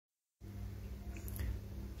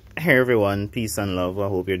Hey everyone, peace and love. I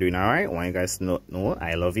hope you're doing alright. I want you guys to know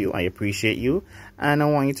I love you, I appreciate you, and I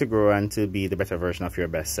want you to grow and to be the better version of your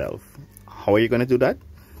best self. How are you going to do that?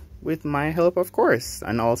 With my help, of course,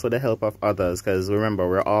 and also the help of others, because remember,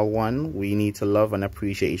 we're all one. We need to love and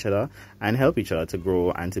appreciate each other and help each other to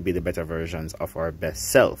grow and to be the better versions of our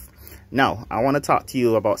best self. Now, I want to talk to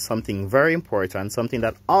you about something very important, something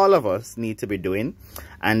that all of us need to be doing,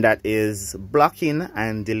 and that is blocking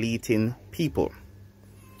and deleting people.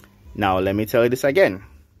 Now, let me tell you this again.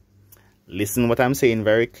 Listen what I'm saying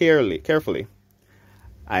very carefully.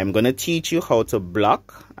 I'm going to teach you how to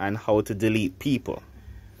block and how to delete people.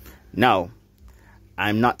 Now,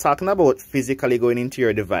 I'm not talking about physically going into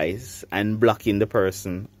your device and blocking the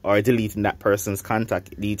person or deleting that person's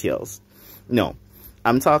contact details. No,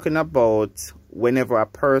 I'm talking about whenever a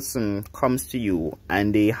person comes to you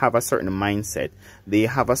and they have a certain mindset, they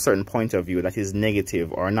have a certain point of view that is negative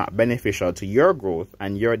or not beneficial to your growth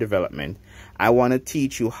and your development. I want to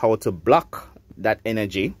teach you how to block that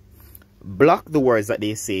energy, block the words that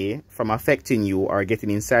they say from affecting you or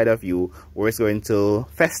getting inside of you, where it's going to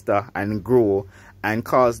fester and grow and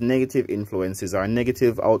cause negative influences or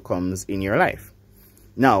negative outcomes in your life.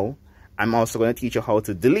 Now, I'm also going to teach you how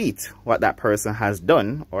to delete what that person has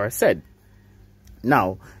done or said.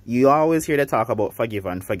 Now, you always hear the talk about forgive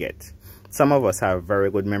and forget. Some of us have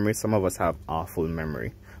very good memory, some of us have awful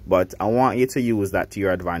memory. But I want you to use that to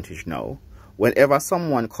your advantage now. Whenever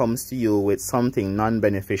someone comes to you with something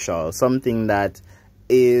non-beneficial, something that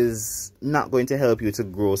is not going to help you to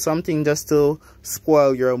grow, something just to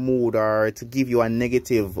spoil your mood or to give you a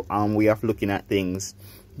negative way of looking at things,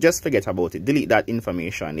 just forget about it. Delete that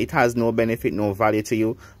information. It has no benefit, no value to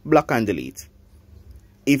you. Block and delete.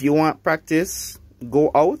 If you want practice,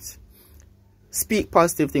 go out, speak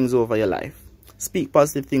positive things over your life, speak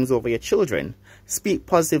positive things over your children, speak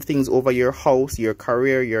positive things over your house, your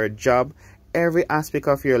career, your job, every aspect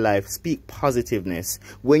of your life. Speak positiveness.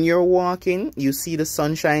 When you're walking, you see the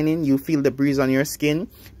sun shining, you feel the breeze on your skin,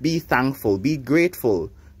 be thankful, be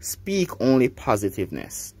grateful. Speak only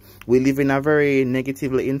positiveness. We live in a very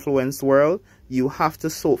negatively influenced world. You have to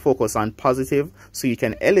focus on positive so you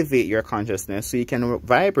can elevate your consciousness, so you can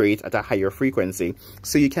vibrate at a higher frequency,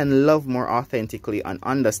 so you can love more authentically and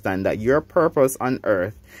understand that your purpose on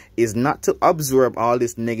earth is not to absorb all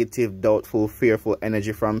this negative, doubtful, fearful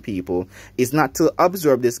energy from people. It's not to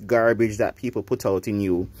absorb this garbage that people put out in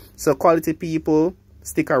you. So quality people,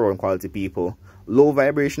 stick around quality people. Low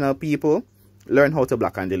vibrational people, learn how to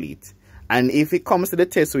block and delete. And if it comes to the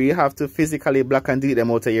test where you have to physically block and delete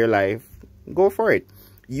them out of your life, go for it.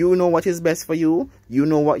 You know what is best for you. You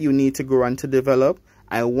know what you need to grow and to develop.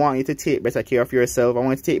 I want you to take better care of yourself. I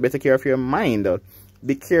want you to take better care of your mind.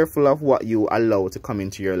 Be careful of what you allow to come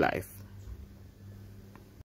into your life.